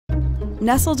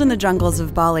Nestled in the jungles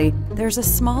of Bali, there's a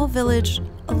small village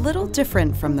a little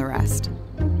different from the rest.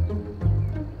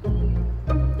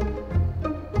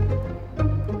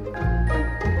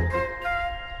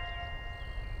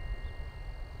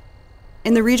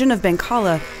 In the region of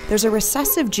Bengkala, there's a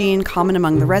recessive gene common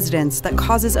among the residents that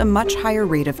causes a much higher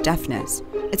rate of deafness.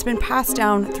 It's been passed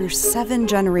down through 7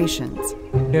 generations.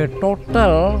 The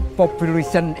total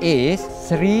population is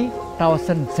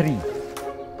 3,003.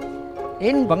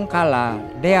 In Bengkala,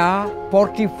 there are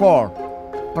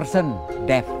 44%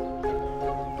 deaf.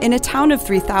 In a town of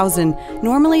 3,000,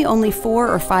 normally only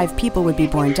 4 or 5 people would be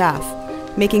born deaf,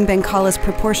 making Bengkala's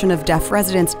proportion of deaf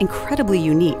residents incredibly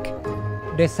unique.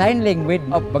 The sign language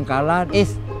of Bengkala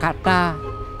is Kata,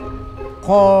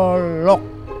 Kolook.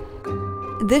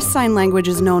 This sign language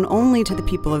is known only to the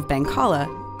people of Bengkala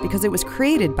because it was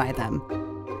created by them.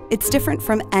 It's different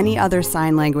from any other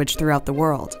sign language throughout the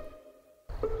world.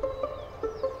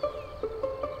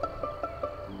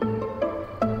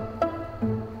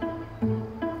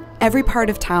 Every part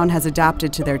of town has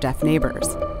adapted to their deaf neighbors.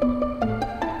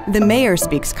 The mayor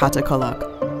speaks Kata Kolook.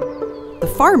 The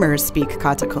farmers speak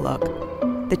Kata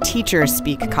Kolook. The teachers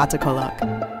speak Kata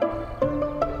Kolook.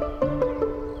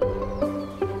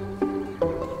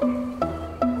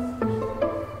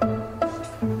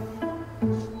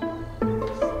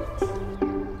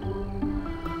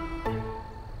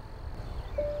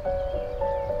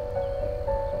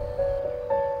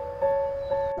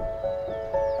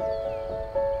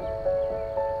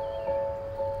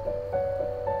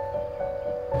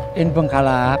 In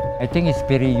Bengkala, I think it's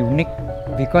very unique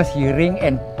because hearing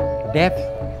and deaf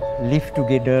live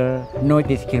together, no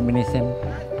discrimination.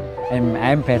 And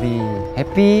I'm very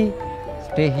happy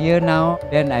stay here now.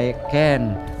 Then I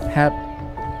can help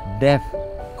deaf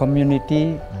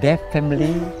community, deaf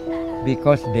family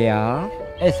because they are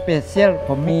special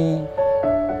for me.